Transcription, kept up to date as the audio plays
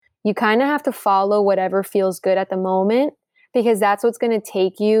You kind of have to follow whatever feels good at the moment, because that's what's going to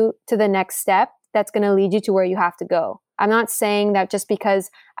take you to the next step. That's going to lead you to where you have to go. I'm not saying that just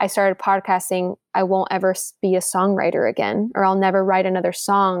because I started podcasting, I won't ever be a songwriter again, or I'll never write another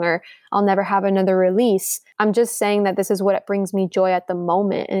song, or I'll never have another release. I'm just saying that this is what brings me joy at the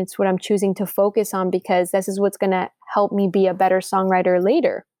moment. And it's what I'm choosing to focus on, because this is what's going to help me be a better songwriter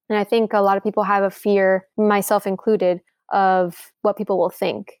later. And I think a lot of people have a fear, myself included, of what people will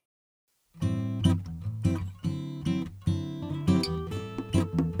think.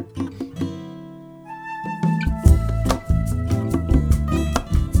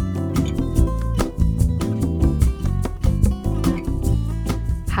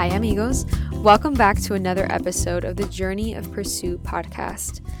 Hi, amigos. Welcome back to another episode of the Journey of Pursuit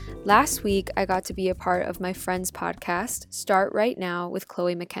podcast. Last week, I got to be a part of my friend's podcast, Start Right Now with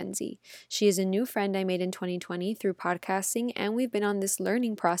McKenzie. She is a new friend I made in 2020 through podcasting, and we've been on this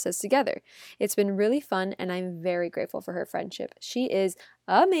learning process together. It's been really fun, and I'm very grateful for her friendship. She is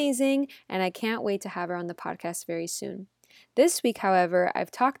amazing, and I can't wait to have her on the podcast very soon. This week, however,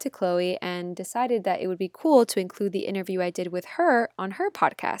 I've talked to Chloe and decided that it would be cool to include the interview I did with her on her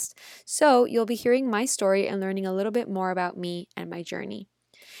podcast. So you'll be hearing my story and learning a little bit more about me and my journey.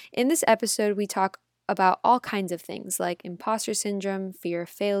 In this episode, we talk about all kinds of things like imposter syndrome, fear of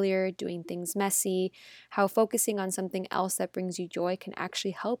failure, doing things messy, how focusing on something else that brings you joy can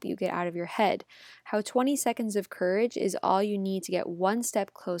actually help you get out of your head, how 20 seconds of courage is all you need to get one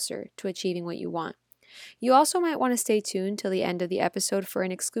step closer to achieving what you want. You also might want to stay tuned till the end of the episode for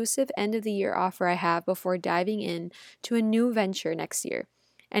an exclusive end-of-the-year offer I have before diving in to a new venture next year.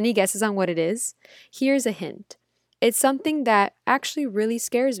 Any guesses on what it is? Here's a hint. It's something that actually really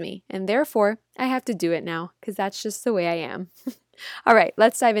scares me, and therefore I have to do it now because that's just the way I am. All right,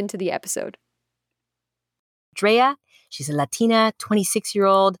 let's dive into the episode. Drea, she's a Latina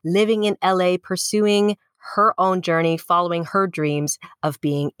 26-year-old living in LA, pursuing her own journey, following her dreams of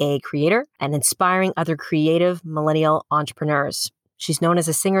being a creator and inspiring other creative millennial entrepreneurs. She's known as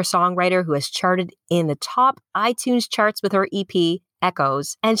a singer-songwriter who has charted in the top iTunes charts with her EP,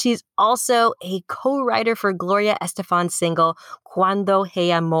 Echoes. And she's also a co-writer for Gloria Estefan's single, Cuando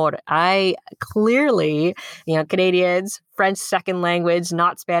Hay Amor. I clearly, Canadians, French second language,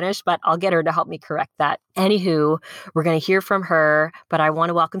 not Spanish, but I'll get her to help me correct that. Anywho, we're going to hear from her, but I want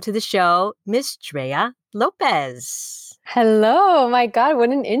to welcome to the show, Miss Drea Lopez. Hello. My God,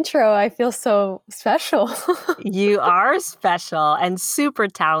 what an intro. I feel so special. You are special and super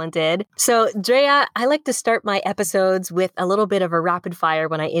talented. So, Drea, I like to start my episodes with a little bit of a rapid fire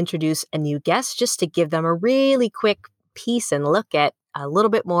when I introduce a new guest, just to give them a really quick piece and look at a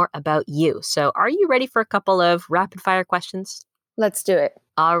little bit more about you. So, are you ready for a couple of rapid fire questions? Let's do it.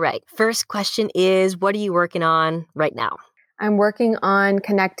 All right. First question is, what are you working on right now? I'm working on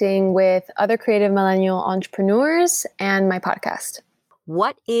connecting with other creative millennial entrepreneurs and my podcast.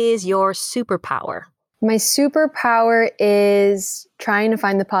 What is your superpower? My superpower is trying to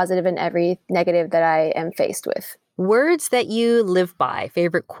find the positive in every negative that I am faced with. Words that you live by,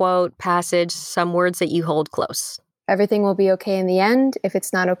 favorite quote, passage, some words that you hold close. Everything will be okay in the end. If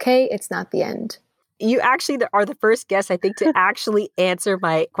it's not okay, it's not the end. You actually are the first guest, I think, to actually answer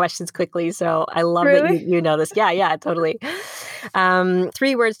my questions quickly. So I love that you know this. Yeah, totally.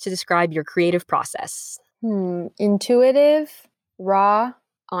 3 words to describe your creative process. Intuitive, raw,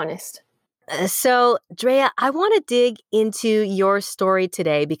 honest. So, Drea, I want to dig into your story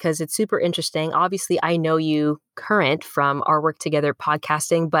today because it's super interesting. Obviously, I know you current from our work together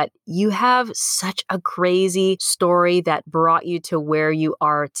podcasting, but you have such a crazy story that brought you to where you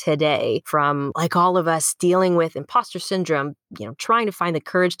are today, from like all of us dealing with imposter syndrome, trying to find the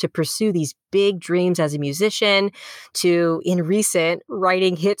courage to pursue these big dreams as a musician, to in recent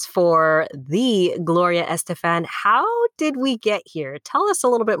writing hits for the Gloria Estefan. How did we get here? Tell us a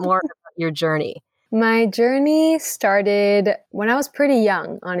little bit more about your journey. My journey started when I was pretty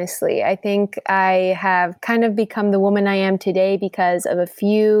young, honestly. I think I have kind of become the woman I am today because of a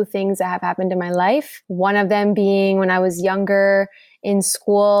few things that have happened in my life. One of them being when I was younger in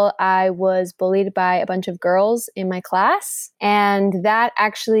school, I was bullied by a bunch of girls in my class. And that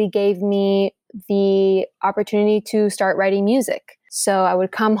actually gave me the opportunity to start writing music. So I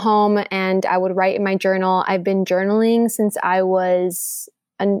would come home and I would write in my journal. I've been journaling since I was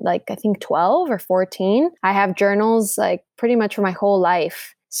I think 12 or 14. I have journals pretty much for my whole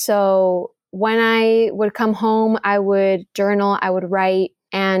life. So when I would come home, I would journal, I would write,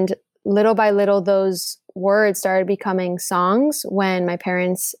 and little by little, those words started becoming songs. When my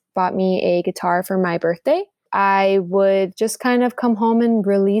parents bought me a guitar for my birthday, I would just kind of come home and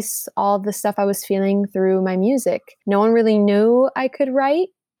release all the stuff I was feeling through my music. No one really knew I could write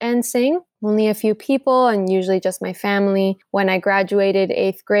and sing. Only a few people and usually just my family. When I graduated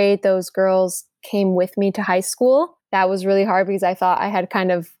 8th grade, those girls came with me to high school. That was really hard because I thought I had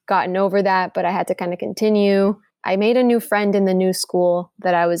kind of gotten over that, but I had to kind of continue. I made a new friend in the new school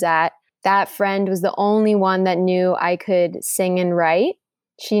that I was at. That friend was the only one that knew I could sing and write.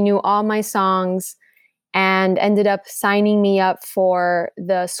 She knew all my songs and ended up signing me up for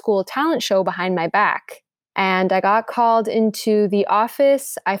the school talent show behind my back. And I got called into the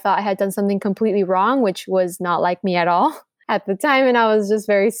office. I thought I had done something completely wrong, which was not like me at all at the time. And I was just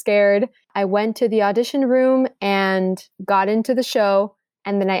very scared. I went to the audition room and got into the show.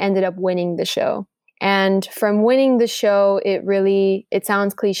 And then I ended up winning the show. And from winning the show, it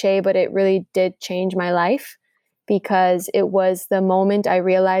sounds cliche, but it really did change my life, because it was the moment I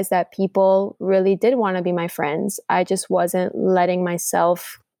realized that people really did want to be my friends. I just wasn't letting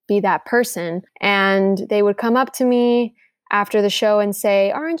myself be that person. And they would come up to me after the show and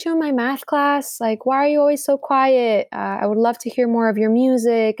say, "Aren't you in my math class? Like, why are you always so quiet? I would love to hear more of your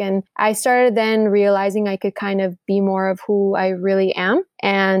music." And I started then realizing I could kind of be more of who I really am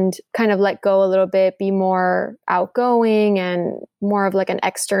and kind of let go a little bit, be more outgoing and more of like an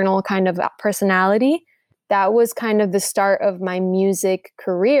external kind of personality. That was kind of the start of my music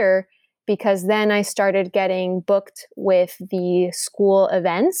career, because then I started getting booked with the school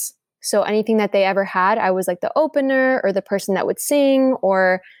events. So anything that they ever had, I was like the opener or the person that would sing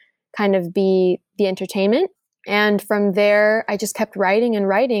or kind of be the entertainment. And from there, I just kept writing and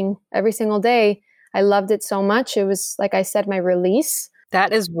writing every single day. I loved it so much. It was, like I said, my release.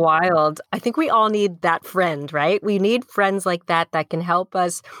 That is wild. I think we all need that friend, right? We need friends like that that can help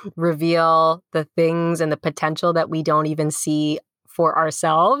us reveal the things and the potential that we don't even see for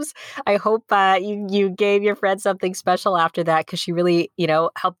ourselves. I hope you gave your friend something special after that, because she really,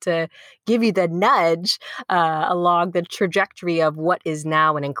 helped to give you the nudge along the trajectory of what is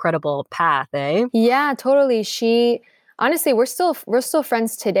now an incredible path, eh? Yeah, totally. Honestly, we're still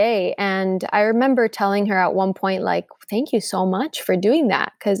friends today. And I remember telling her at one point, like, thank you so much for doing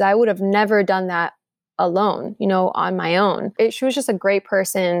that, because I would have never done that alone, on my own. She was just a great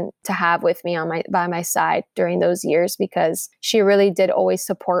person to have with me by my side during those years, because she really did always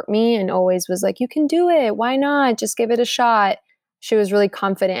support me and always was like, "You can do it. Why not? Just give it a shot." She was really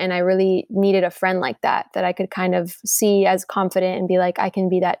confident, and I really needed a friend like that I could kind of see as confident and be like, I can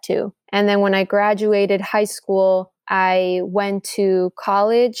be that too. And then when I graduated high school, I went to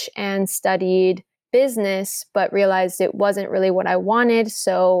college and studied business, but realized it wasn't really what I wanted.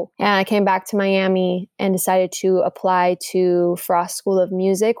 So I came back to Miami and decided to apply to Frost School of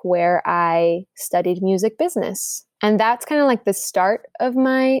Music, where I studied music business. And that's kind of like the start of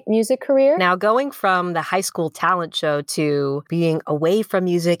my music career. Now, going from the high school talent show to being away from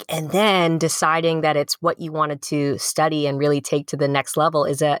music and then deciding that it's what you wanted to study and really take to the next level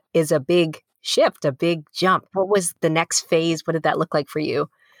is a big shift, a big jump. What was the next phase? What did that look like for you?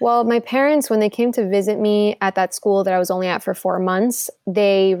 Well, my parents, when they came to visit me at that school that I was only at for 4 months,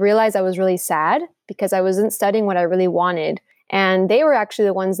 they realized I was really sad because I wasn't studying what I really wanted. And they were actually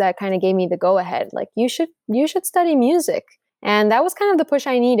the ones that kind of gave me the go ahead, like, you should study music. And that was kind of the push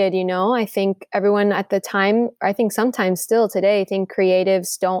I needed, I think everyone at the time, I think sometimes still today, think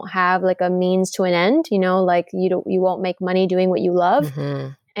creatives don't have like a means to an end, like you won't make money doing what you love. Mm-hmm.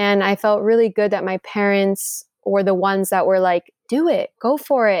 And I felt really good that my parents were the ones that were like, do it, go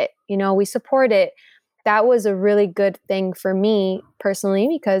for it. We support it. That was a really good thing for me personally,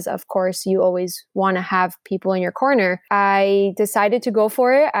 because of course you always want to have people in your corner. I decided to go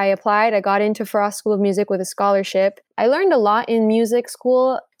for it. I applied. I got into Frost School of Music with a scholarship. I learned a lot in music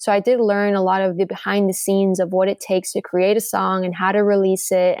school. So I did learn a lot of the behind the scenes of what it takes to create a song and how to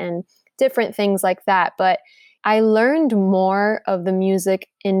release it and different things like that. But I learned more of the music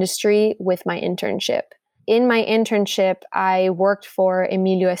industry with my internship. In my internship, I worked for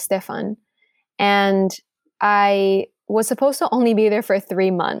Estefan. And I was supposed to only be there for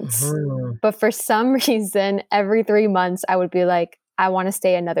 3 months. Mm-hmm. But for some reason, every 3 months, I would be like, I want to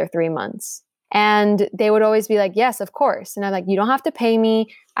stay another 3 months. And they would always be like, yes, of course. And I'm like, you don't have to pay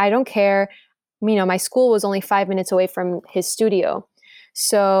me. I don't care. My school was only 5 minutes away from his studio.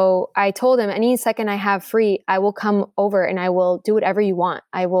 So I told him, any second I have free, I will come over and I will do whatever you want.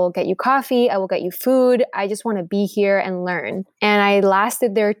 I will get you coffee. I will get you food. I just want to be here and learn. And I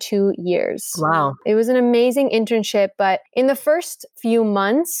lasted there 2 years. Wow. It was an amazing internship. But in the first few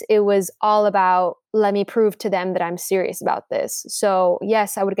months, it was all about, let me prove to them that I'm serious about this. So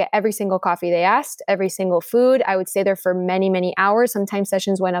yes, I would get every single coffee they asked, every single food. I would stay there for many, many hours. Sometimes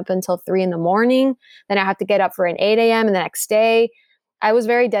sessions went up until 3 a.m. Then I had to get up for an 8 a.m. and the next day. I was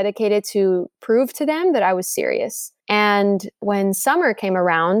very dedicated to prove to them that I was serious. And when summer came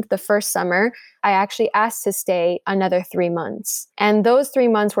around, the first summer, I actually asked to stay another 3 months. And those 3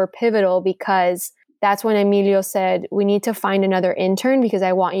 months were pivotal because that's when Emilio said, we need to find another intern because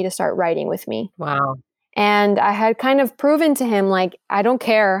I want you to start writing with me. Wow. And I had kind of proven to him, like, I don't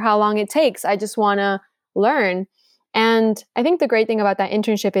care how long it takes. I just want to learn. And I think the great thing about that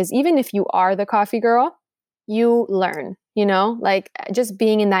internship is even if you are the coffee girl, you learn, like just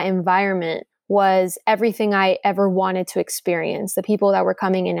being in that environment was everything I ever wanted to experience. The people that were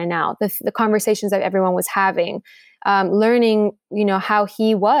coming in and out, the conversations that everyone was having, learning, how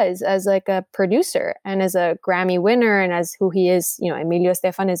he was as like a producer and as a Grammy winner and as who he is. Emilio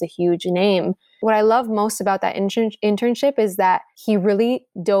Estefan is a huge name. What I love most about that internship is that he really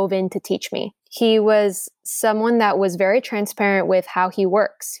dove in to teach me. He was someone that was very transparent with how he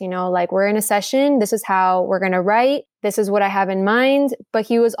works. Like, we're in a session, this is how we're going to write, this is what I have in mind. But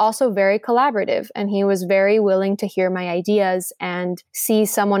he was also very collaborative and he was very willing to hear my ideas and see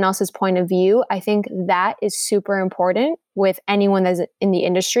someone else's point of view. I think that is super important with anyone that's in the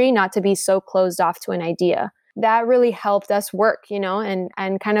industry, not to be so closed off to an idea. That really helped us work,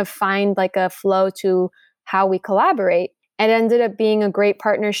 and kind of find like a flow to how we collaborate. It ended up being a great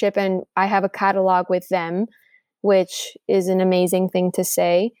partnership, and I have a catalog with them, which is an amazing thing to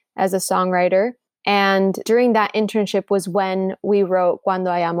say as a songwriter. And during that internship was when we wrote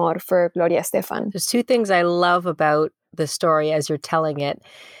Cuando hay amor for Gloria Estefan. There's two things I love about the story as you're telling it.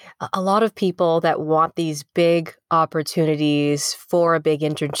 A lot of people that want these big opportunities for a big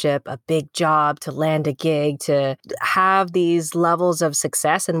internship, a big job, to land a gig, to have these levels of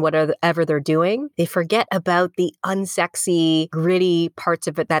success in whatever they're doing, they forget about the unsexy, gritty parts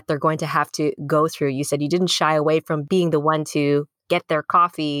of it that they're going to have to go through. You said you didn't shy away from being the one to get their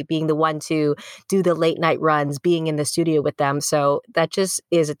coffee, being the one to do the late night runs, being in the studio with them. So that just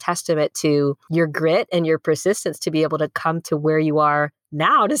is a testament to your grit and your persistence to be able to come to where you are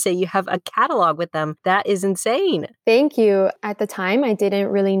now, to say you have a catalog with them. That is insane. Thank you. At the time, I didn't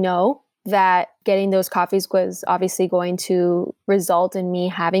really know that getting those coffees was obviously going to result in me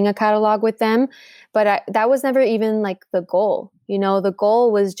having a catalog with them. But that was never even like the goal. The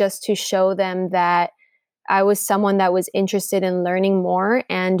goal was just to show them that I was someone that was interested in learning more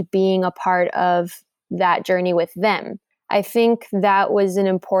and being a part of that journey with them. I think that was an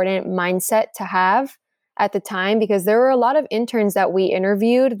important mindset to have at the time, because there were a lot of interns that we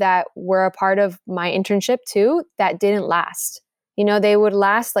interviewed that were a part of my internship too, that didn't last. They would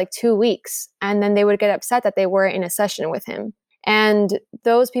last like 2 weeks and then they would get upset that they weren't in a session with him. And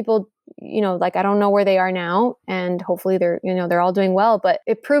those people, like, I don't know where they are now, and hopefully they're all doing well, but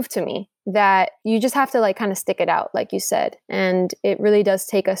it proved to me that you just have to like kind of stick it out, like you said. And it really does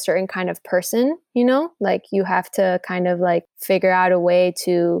take a certain kind of person, like you have to kind of like figure out a way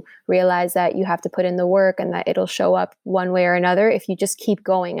to realize that you have to put in the work and that it'll show up one way or another if you just keep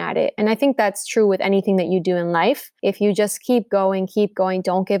going at it. And I think that's true with anything that you do in life. If you just keep going,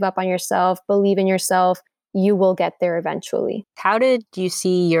 don't give up on yourself, believe in yourself, you will get there eventually. How did you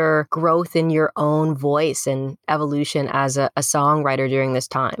see your growth in your own voice and evolution as a songwriter during this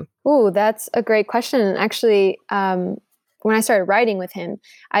time? Ooh, that's a great question. Actually, when I started writing with him,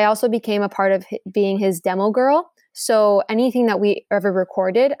 I also became a part of being his demo girl. So anything that we ever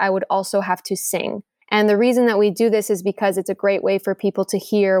recorded, I would also have to sing. And the reason that we do this is because it's a great way for people to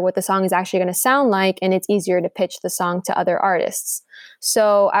hear what the song is actually going to sound like, and it's easier to pitch the song to other artists.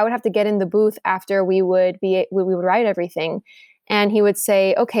 So I would have to get in the booth after we would write everything, and he would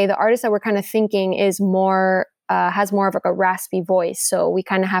say, okay, the artist that we're kind of thinking is more has more of like a raspy voice, so we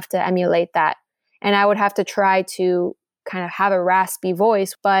kind of have to emulate that. And I would have to try to kind of have a raspy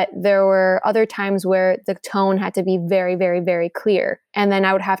voice, but there were other times where the tone had to be very, very, very clear. And then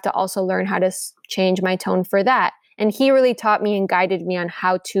I would have to also learn how to change my tone for that. And he really taught me and guided me on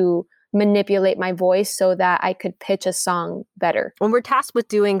how to manipulate my voice so that I could pitch a song better. When we're tasked with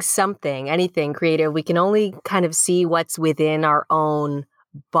doing something, anything creative, we can only kind of see what's within our own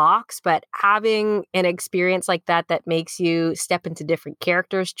box, but having an experience like that makes you step into different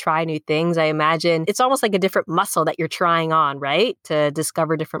characters, try new things, I imagine it's almost like a different muscle that you're trying on, right? To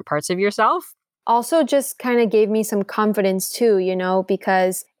discover different parts of yourself. Also just kind of gave me some confidence too,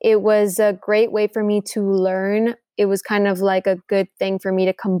 because it was a great way for me to learn. It was kind of like a good thing for me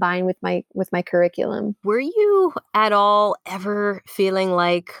to combine with my curriculum. Were you at all ever feeling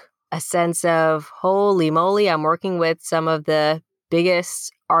like a sense of, holy moly, I'm working with some of the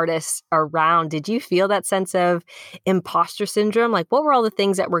biggest artists around? Did you feel that sense of imposter syndrome? Like, what were all the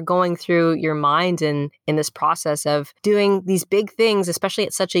things that were going through your mind in this process of doing these big things, especially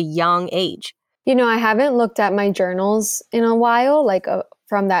at such a young age? I haven't looked at my journals in a while, like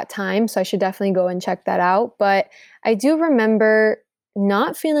from that time. So I should definitely go and check that out. But I do remember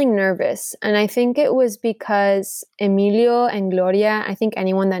not feeling nervous. And I think it was because Emilio and Gloria, I think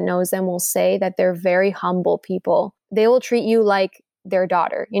anyone that knows them will say that they're very humble people. They will treat you like their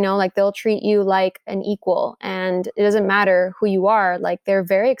daughter, like they'll treat you like an equal, and it doesn't matter who you are, like they're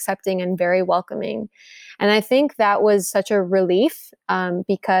very accepting and very welcoming. And I think that was such a relief,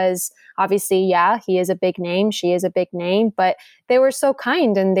 because obviously, yeah, he is a big name, she is a big name, but they were so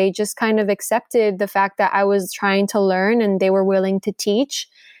kind and they just kind of accepted the fact that I was trying to learn and they were willing to teach.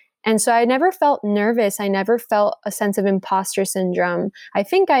 And so I never felt nervous. I never felt a sense of imposter syndrome. I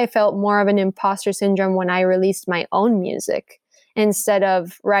think I felt more of an imposter syndrome when I released my own music instead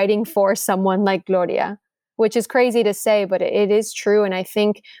of writing for someone like Gloria, which is crazy to say, but it is true. And I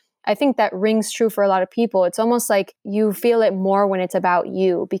think that rings true for a lot of people. It's almost like you feel it more when it's about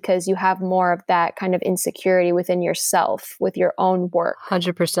you because you have more of that kind of insecurity within yourself with your own work.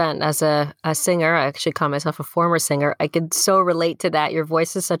 100%. As a singer, I actually call myself a former singer. I could so relate to that. Your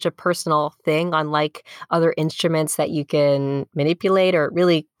voice is such a personal thing, unlike other instruments that you can manipulate, or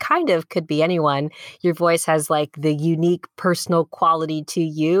really kind of could be anyone. Your voice has like the unique personal quality to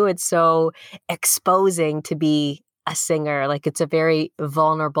you. It's so exposing to be a singer. Like it's a very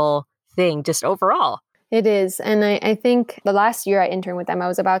vulnerable thing just overall. It is. And I think the last year I interned with them, I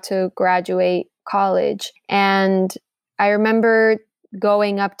was about to graduate college. And I remember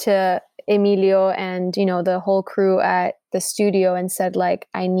going up to Emilio and, the whole crew at the studio and said, like,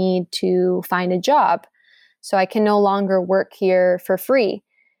 I need to find a job. So I can no longer work here for free.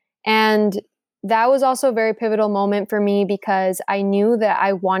 And that was also a very pivotal moment for me because I knew that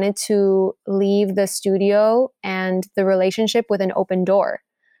I wanted to leave the studio and the relationship with an open door.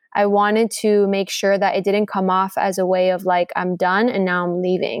 I wanted to make sure that it didn't come off as a way of like, I'm done and now I'm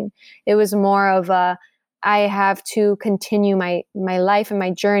leaving. It was more of I have to continue my life and my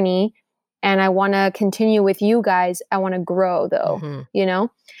journey, and I want to continue with you guys. I want to grow though,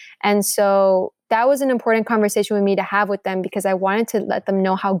 And so that was an important conversation with me to have with them because I wanted to let them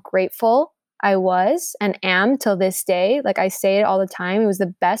know how grateful I was and am till this day. Like I say it all the time. It was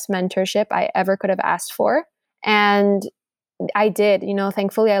the best mentorship I ever could have asked for. And I did,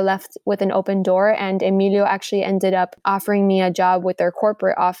 thankfully I left with an open door, and Emilio actually ended up offering me a job with their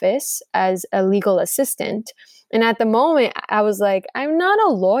corporate office as a legal assistant. And at the moment I was like, I'm not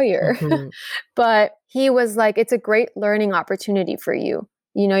a lawyer, but he was like, it's a great learning opportunity for you.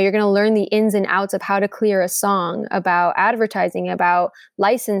 You're going to learn the ins and outs of how to clear a song, about advertising, about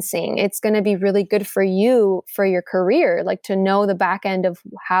licensing. It's going to be really good for you for your career, like to know the back end of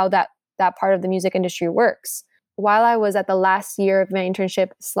how that part of the music industry works. While I was at the last year of my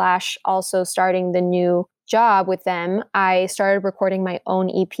internship / also starting the new job with them, I started recording my own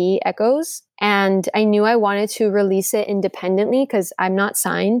EP, Echoes. And I knew I wanted to release it independently because I'm not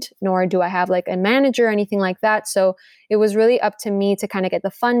signed, nor do I have like a manager or anything like that. So it was really up to me to kind of get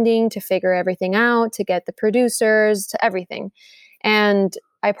the funding, to figure everything out, to get the producers, to everything. And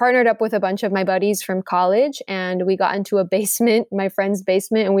I partnered up with a bunch of my buddies from college, and we got into a basement, my friend's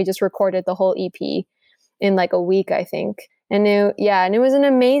basement, and we just recorded the whole EP in like a week, I think. And it was an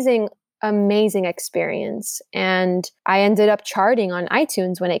amazing experience. And I ended up charting on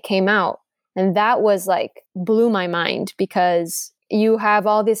iTunes when it came out. And that was like, blew my mind because you have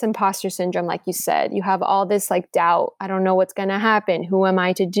all this imposter syndrome, like you said. You have all this like doubt. I don't know what's going to happen. Who am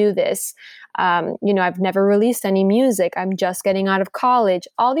I to do this? I've never released any music. I'm just getting out of college.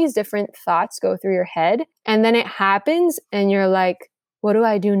 All these different thoughts go through your head. And then it happens and you're like, what do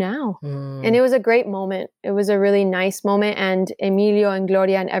I do now? And it was a great moment. It was a really nice moment. And Emilio and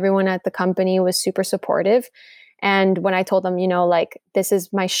Gloria and everyone at the company was super supportive. And when I told them, this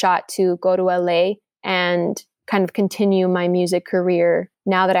is my shot to go to LA and kind of continue my music career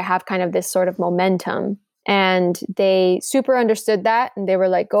now that I have kind of this sort of momentum. And they super understood that. And they were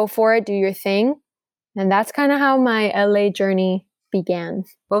like, go for it, do your thing. And that's kind of how my LA journey began.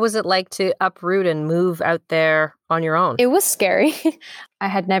 What was it like to uproot and move out there on your own? It was scary. I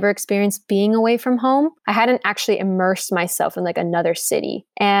had never experienced being away from home. I hadn't actually immersed myself in like another city.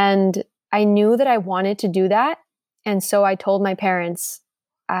 And I knew that I wanted to do that. And so I told my parents,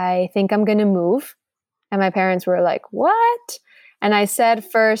 I think I'm going to move. And my parents were like, what? And I said,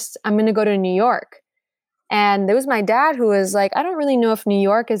 first, I'm going to go to New York. And there was my dad who was like, I don't really know if New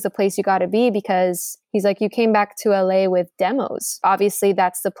York is the place you got to be, because he's like, you came back to LA with demos. Obviously,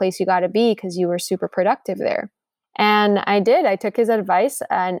 that's the place you got to be because you were super productive there. And I did. I took his advice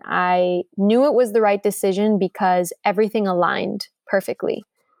and I knew it was the right decision because everything aligned perfectly.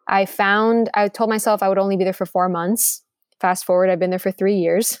 I told myself I would only be there for 4 months. Fast forward, I've been there for 3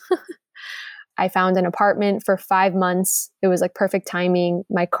 years. I found an apartment for 5 months. It was like perfect timing.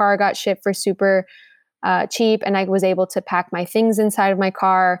 My car got shipped for super cheap, and I was able to pack my things inside of my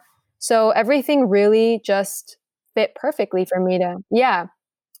car. So everything really just fit perfectly for me to, yeah.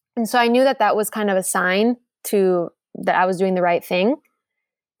 And so I knew that that was kind of a sign that I was doing the right thing.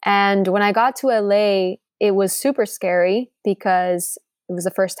 And when I got to LA, it was super scary because it was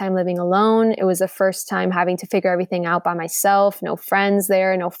the first time living alone. It was the first time having to figure everything out by myself, no friends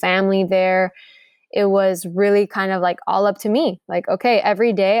there, no family there. It was really kind of like all up to me. Like, okay,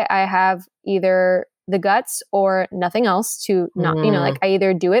 every day I have either the guts or nothing else to not, like I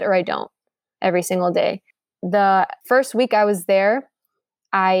either do it or I don't every single day. The first week I was there,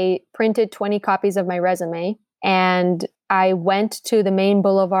 I printed 20 copies of my resume and I went to the main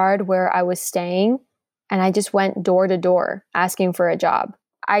boulevard where I was staying and I just went door to door asking for a job.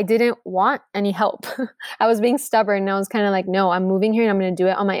 I didn't want any help. I was being stubborn and I was kind of like, no, I'm moving here and I'm going to do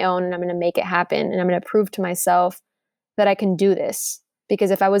it on my own and I'm going to make it happen. And I'm going to prove to myself that I can do this.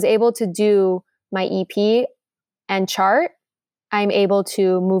 Because if I was able to do my EP and chart, I'm able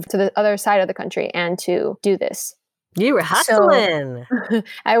to move to the other side of the country and to do this. You were hustling. So,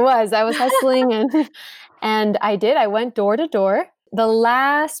 I was hustling and I did. I went door to door. The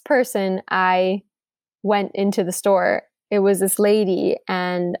last person I went into the store, it was this lady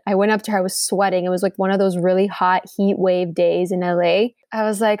and I went up to her. I was sweating. It was like one of those really hot heat wave days in LA. I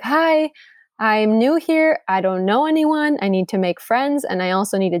was like, hi, I'm new here. I don't know anyone. I need to make friends and I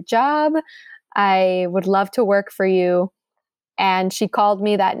also need a job. I would love to work for you. And she called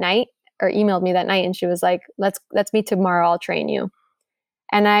me that night or emailed me that night and she was like, let's meet tomorrow. I'll train you.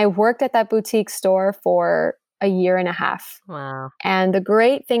 And I worked at that boutique store for a year and a half. Wow. And the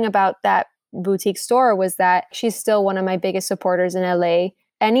great thing about that boutique store was that she's still one of my biggest supporters in LA.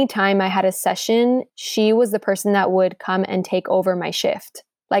 Anytime I had a session, she was the person that would come and take over my shift.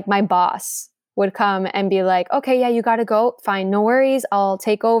 Like my boss would come and be like, okay, yeah, you got to go. Fine, no worries. I'll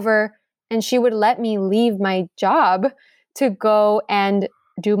take over. And she would let me leave my job to go and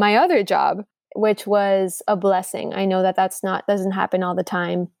do my other job, which was a blessing. I know that doesn't happen all the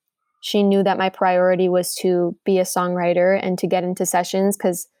time. She knew that my priority was to be a songwriter and to get into sessions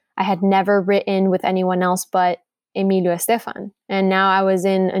because I had never written with anyone else but Emilio Estefan. And now I was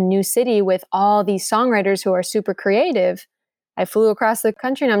in a new city with all these songwriters who are super creative. I flew across the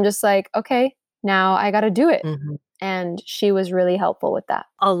country and I'm just like, okay, now I got to do it. Mm-hmm. And she was really helpful with that.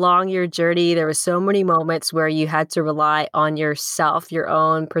 Along your journey, there were so many moments where you had to rely on yourself, your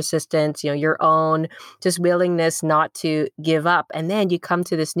own persistence, your own just willingness not to give up. And then you come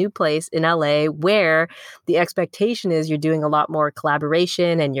to this new place in LA where the expectation is you're doing a lot more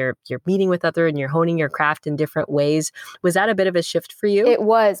collaboration and you're meeting with other and you're honing your craft in different ways. Was that a bit of a shift for you? It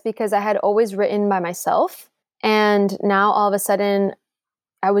was, because I had always written by myself. And now all of a sudden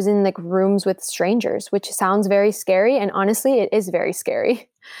I was in like rooms with strangers, which sounds very scary. And honestly, it is very scary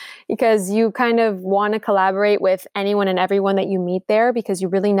because you kind of want to collaborate with anyone and everyone that you meet there because you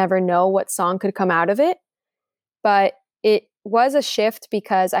really never know what song could come out of it. But it was a shift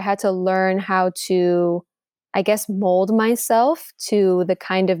because I had to learn how to, I guess, mold myself to the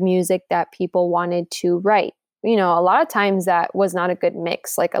kind of music that people wanted to write. A lot of times that was not a good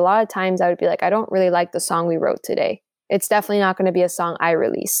mix. Like a lot of times I would be like, I don't really like the song we wrote today. It's definitely not going to be a song I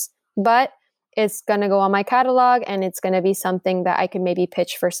release, but it's going to go on my catalog and it's going to be something that I can maybe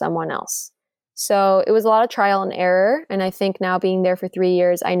pitch for someone else. So it was a lot of trial and error. And I think now being there for 3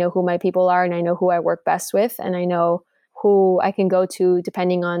 years, I know who my people are and I know who I work best with. And I know who I can go to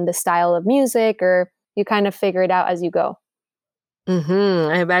depending on the style of music, or you kind of figure it out as you go.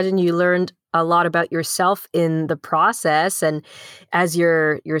 I imagine you learned a lot about yourself in the process. And as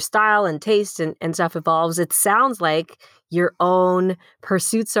your style and taste and stuff evolves, it sounds like your own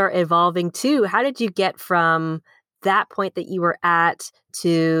pursuits are evolving too. How did you get from that point that you were at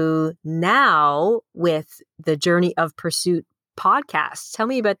to now with the Journey of Pursuit podcast? Tell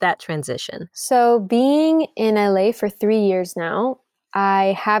me about that transition. So being in LA for 3 years now,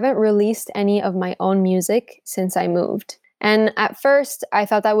 I haven't released any of my own music since I moved. And at first, I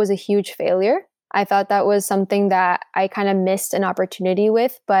thought that was a huge failure. I thought that was something that I kind of missed an opportunity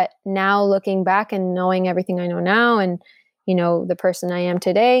with. But now looking back and knowing everything I know now and, the person I am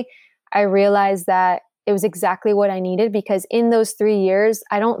today, I realized that it was exactly what I needed, because in those 3 years,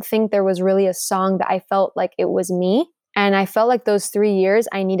 I don't think there was really a song that I felt like it was me. And I felt like those 3 years,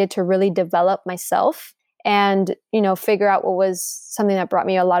 I needed to really develop myself and, figure out what was something that brought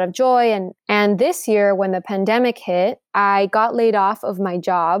me a lot of joy. And this year, when the pandemic hit, I got laid off of my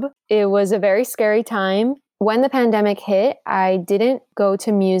job. It was a very scary time. When the pandemic hit, I didn't go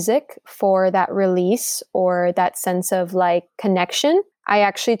to music for that release or that sense of like connection. I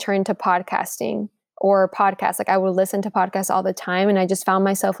actually turned to podcasting. or podcasts. Like I would listen to podcasts all the time, and I just found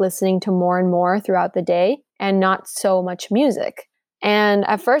myself listening to more and more throughout the day and not so much music. And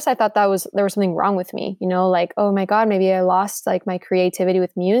at first I thought there was something wrong with me, like, oh my God, maybe I lost like my creativity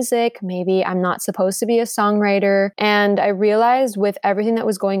with music. Maybe I'm not supposed to be a songwriter. And I realized with everything that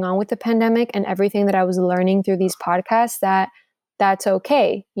was going on with the pandemic and everything that I was learning through these podcasts that that's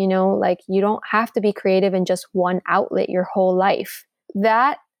okay. Like you don't have to be creative in just one outlet your whole life.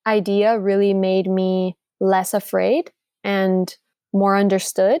 That idea really made me less afraid and more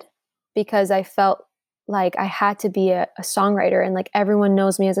understood, because I felt like I had to be a songwriter, and like everyone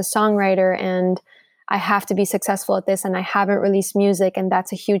knows me as a songwriter, and I have to be successful at this, and I haven't released music, and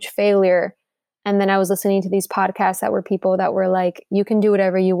that's a huge failure. And then I was listening to these podcasts that were people that were like, you can do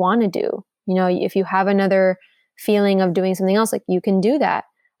whatever you want to do. If you have another feeling of doing something else, like you can do that.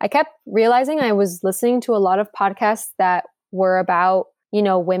 I kept realizing I was listening to a lot of podcasts that were about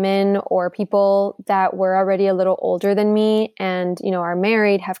women or people that were already a little older than me and, are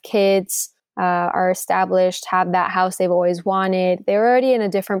married, have kids, are established, have that house they've always wanted. They're already in a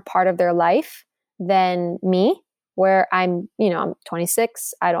different part of their life than me, where I'm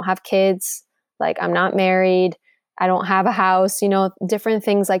 26. I don't have kids. Like I'm not married. I don't have a house, different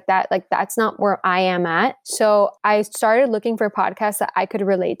things like that. Like that's not where I am at. So I started looking for podcasts that I could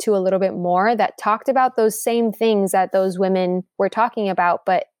relate to a little bit more, that talked about those same things that those women were talking about,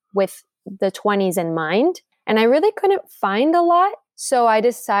 but with the 20s in mind. And I really couldn't find a lot. So I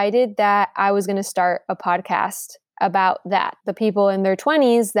decided that I was going to start a podcast about that. The people in their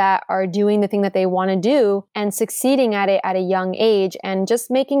 20s that are doing the thing that they want to do and succeeding at it at a young age, and just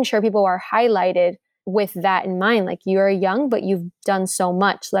making sure people are highlighted with that in mind. Like, you are young, but you've done so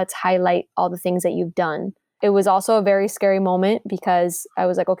much. Let's highlight all the things that you've done. It was also a very scary moment because I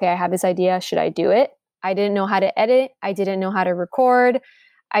was like, okay, I have this idea. Should I do it? I didn't know how to edit. I didn't know how to record.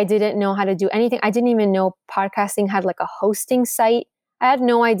 I didn't know how to do anything. I didn't even know podcasting had like a hosting site. I had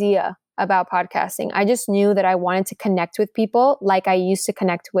no idea about podcasting. I just knew that I wanted to connect with people like I used to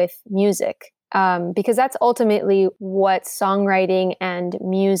connect with music. Because that's ultimately what songwriting and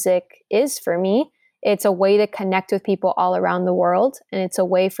music is for me. It's a way to connect with people all around the world. And it's a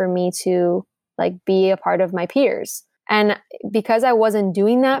way for me to like be a part of my peers. And because I wasn't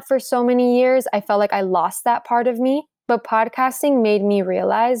doing that for so many years, I felt like I lost that part of me. But podcasting made me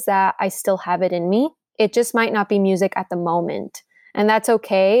realize that I still have it in me. It just might not be music at the moment. And that's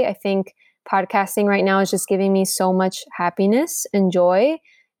okay. I think podcasting right now is just giving me so much happiness and joy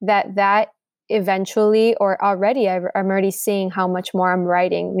that eventually, or already, I'm already seeing how much more I'm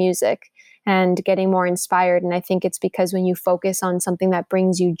writing music and getting more inspired. And I think it's because when you focus on something that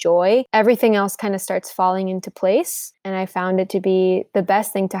brings you joy, everything else kind of starts falling into place. And I found it to be the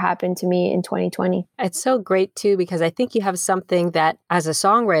best thing to happen to me in 2020. It's so great too, because I think you have something that as a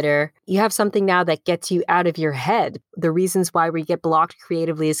songwriter, you have something now that gets you out of your head. The reasons why we get blocked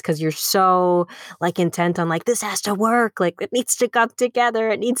creatively is because you're so like intent on like, this has to work, like it needs to come together,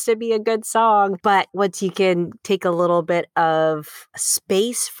 it needs to be a good song. But once you can take a little bit of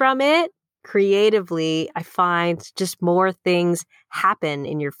space from it, creatively, I find just more things happen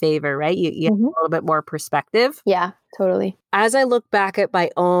in your favor, right? You have a little bit more perspective. Yeah, totally. As I look back at my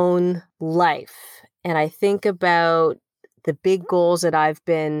own life and I think about the big goals that I've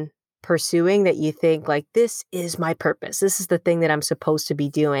been pursuing, that you think like, this is my purpose. This is the thing that I'm supposed to be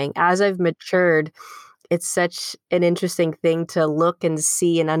doing. As I've matured, it's such an interesting thing to look and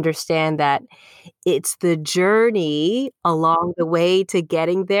see and understand that it's the journey along the way to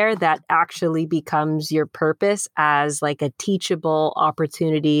getting there that actually becomes your purpose as like a teachable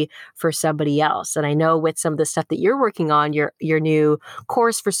opportunity for somebody else. And I know with some of the stuff that you're working on, your new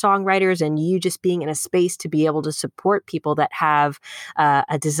course for songwriters, and you just being in a space to be able to support people that have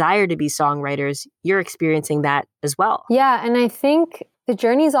a desire to be songwriters, you're experiencing that as well. Yeah. And I think the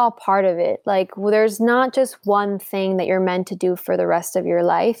journey is all part of it. Like, there's not just one thing that you're meant to do for the rest of your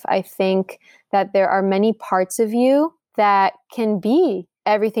life. I think that there are many parts of you that can be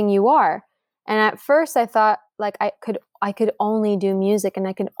everything you are. And at first I thought like I could only do music and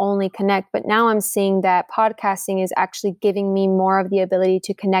I could only connect. But now I'm seeing that podcasting is actually giving me more of the ability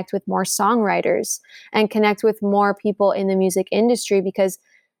to connect with more songwriters and connect with more people in the music industry, because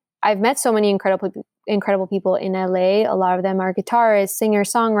I've met so many incredible people in LA. A lot of them are guitarists,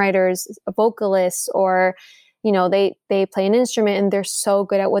 singers, songwriters, vocalists, or, they play an instrument and they're so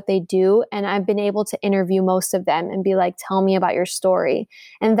good at what they do. And I've been able to interview most of them and be like, tell me about your story.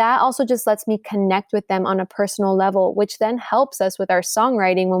 And that also just lets me connect with them on a personal level, which then helps us with our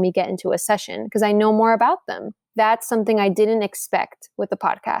songwriting when we get into a session, because I know more about them. That's something I didn't expect with the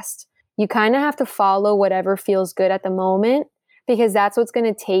podcast. You kind of have to follow whatever feels good at the moment, because that's what's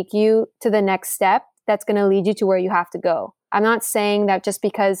going to take you to the next step that's going to lead you to where you have to go. I'm not saying that just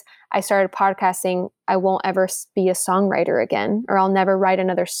because I started podcasting, I won't ever be a songwriter again, or I'll never write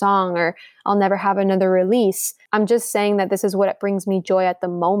another song, or I'll never have another release. I'm just saying that this is what brings me joy at the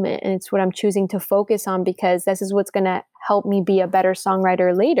moment. And it's what I'm choosing to focus on, because this is what's going to help me be a better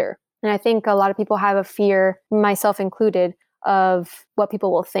songwriter later. And I think a lot of people have a fear, myself included, of what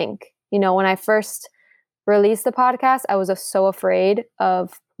people will think. You know, when I first released the podcast, I was so afraid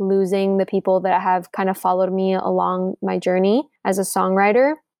of losing the people that have kind of followed me along my journey as a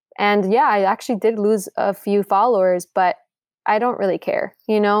songwriter. And yeah, I actually did lose a few followers, but I don't really care.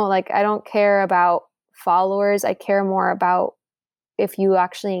 You know, like I don't care about followers. I care more about if you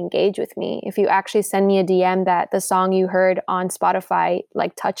actually engage with me, if you actually send me a DM that the song you heard on Spotify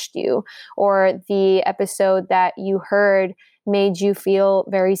like touched you, or the episode that you heard made you feel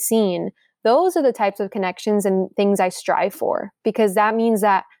very seen. Those are the types of connections and things I strive for, because that means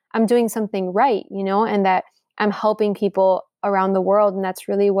that I'm doing something right, you know, and that I'm helping people around the world. And that's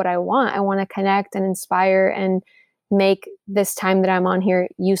really what I want. I want to connect and inspire and make this time that I'm on here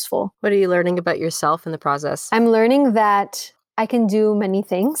useful. What are you learning about yourself in the process? I'm learning that I can do many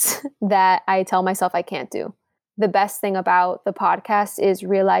things that I tell myself I can't do. The best thing about the podcast is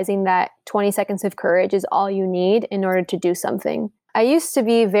realizing that 20 seconds of courage is all you need in order to do something. I used to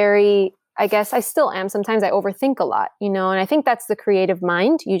be I guess I still am. Sometimes I overthink a lot, you know, and I think that's the creative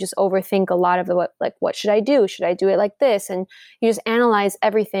mind. You just overthink a lot of what should I do? Should I do it like this? And you just analyze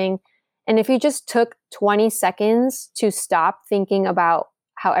everything. And if you just took 20 seconds to stop thinking about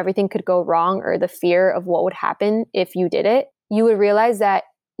how everything could go wrong or the fear of what would happen if you did it, you would realize that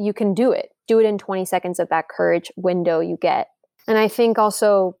you can do it. Do it in 20 seconds of that courage window you get. And I think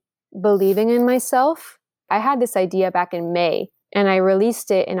also believing in myself. I had this idea back in May and I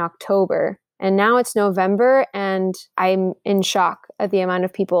released it in October. And now it's November and I'm in shock at the amount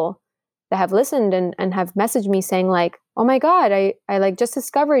of people that have listened and have messaged me saying like, oh my God, I like just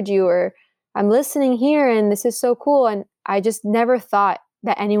discovered you, or I'm listening here and this is so cool. And I just never thought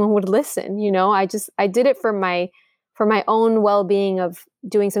that anyone would listen. You know, I did it for my own well-being of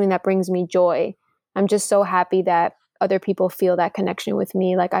doing something that brings me joy. I'm just so happy that other people feel that connection with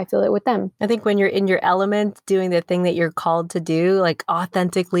me like I feel it with them. I think when you're in your element, doing the thing that you're called to do, like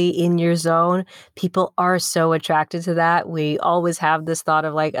authentically in your zone, people are so attracted to that. We always have this thought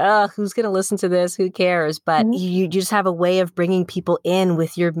of like, oh, who's going to listen to this? Who cares? But you just have a way of bringing people in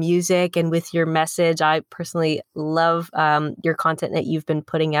with your music and with your message. I personally love your content that you've been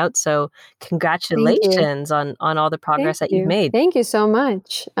putting out. So congratulations on all the progress that you've made. Thank you so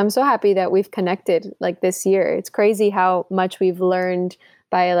much. I'm so happy that we've connected like this year. It's crazy how much we've learned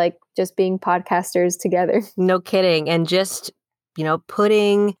by like just being podcasters together. No kidding. And just, you know,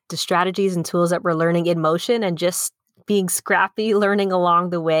 putting the strategies and tools that we're learning in motion and just being scrappy, learning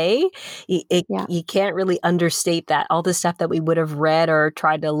along the way. You can't really understate that. All the stuff that we would have read or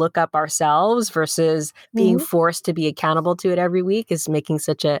tried to look up ourselves versus being forced to be accountable to it every week is making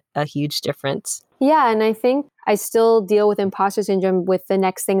such a huge difference. Yeah. And I think I still deal with imposter syndrome with the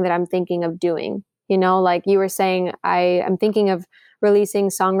next thing that I'm thinking of doing. You know, like you were saying, I'm thinking of releasing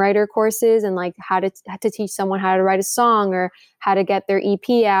songwriter courses and like how to teach someone how to write a song, or how to get their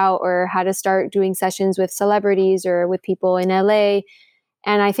EP out, or how to start doing sessions with celebrities or with people in LA.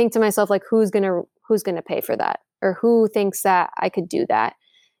 And I think to myself, like, who's gonna pay for that, or who thinks that I could do that?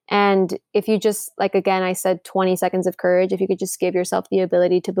 And if you just, like, again, I said 20 seconds of courage, if you could just give yourself the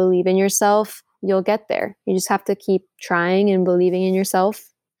ability to believe in yourself, you'll get there. You just have to keep trying and believing in yourself.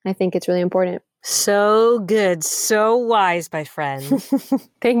 I think it's really important. So good. So wise, my friend.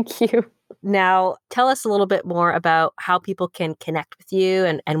 Thank you. Now, tell us a little bit more about how people can connect with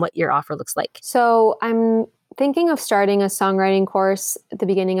you and what your offer looks like. So I'm thinking of starting a songwriting course at the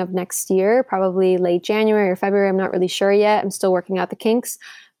beginning of next year, probably late January or February. I'm not really sure yet. I'm still working out the kinks.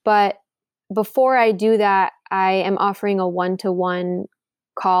 But before I do that, I am offering a one-to-one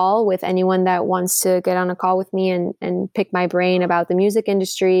call with anyone that wants to get on a call with me and pick my brain about the music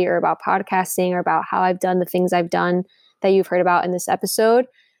industry or about podcasting or about how I've done the things I've done that you've heard about in this episode.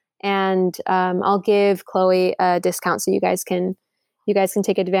 And I'll give Chloe a discount so you guys can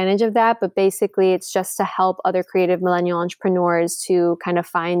take advantage of that. But basically, it's just to help other creative millennial entrepreneurs to kind of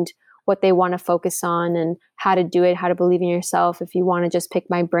find what they want to focus on and how to do it, how to believe in yourself. If you want to just pick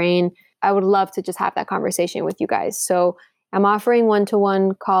my brain, I would love to just have that conversation with you guys. So I'm offering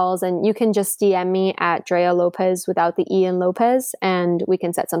one-to-one calls, and you can just DM me at Drea Lopez without the E in Lopez, and we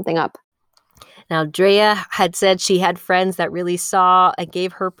can set something up. Now, Drea had said she had friends that really saw and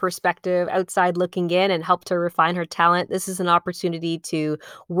gave her perspective outside looking in and helped her refine her talent. This is an opportunity to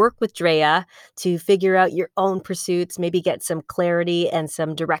work with Drea to figure out your own pursuits, maybe get some clarity and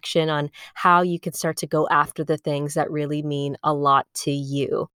some direction on how you can start to go after the things that really mean a lot to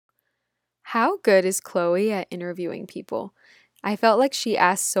you. How good is Chloe at interviewing people? I felt like she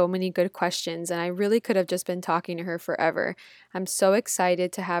asked so many good questions, and I really could have just been talking to her forever. I'm so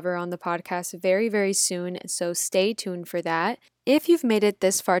excited to have her on the podcast very, very soon, so stay tuned for that. If you've made it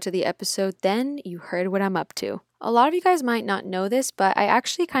this far to the episode, then you heard what I'm up to. A lot of you guys might not know this, but I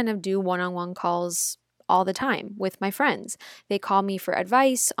actually kind of do one-on-one calls all the time with my friends. They call me for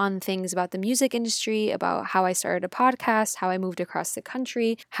advice on things about the music industry, about how I started a podcast, how I moved across the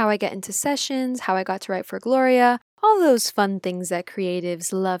country, how I get into sessions, how I got to write for Gloria, all those fun things that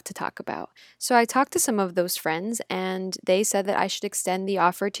creatives love to talk about. So I talked to some of those friends and they said that I should extend the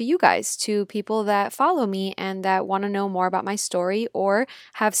offer to you guys, to people that follow me and that want to know more about my story or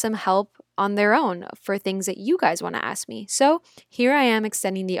have some help on their own for things that you guys want to ask me. So here I am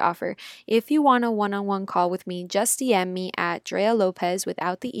extending the offer. If you want a one-on-one call with me, just DM me at Drea Lopez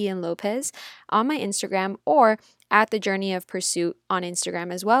without the E in Lopez on my Instagram or at The Journey of Pursuit on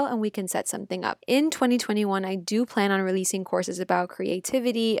Instagram as well, and we can set something up. In 2021, I do plan on releasing courses about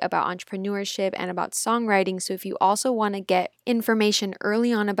creativity, about entrepreneurship, and about songwriting. So if you also want to get information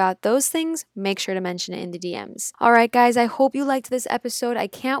early on about those things, make sure to mention it in the DMs. All right, guys, I hope you liked this episode. I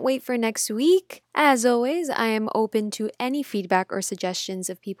can't wait for next week. As always, I am open to any feedback or suggestions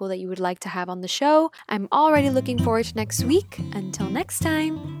of people that you would like to have on the show. I'm already looking forward to next week. Until next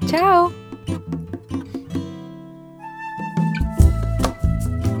time, ciao!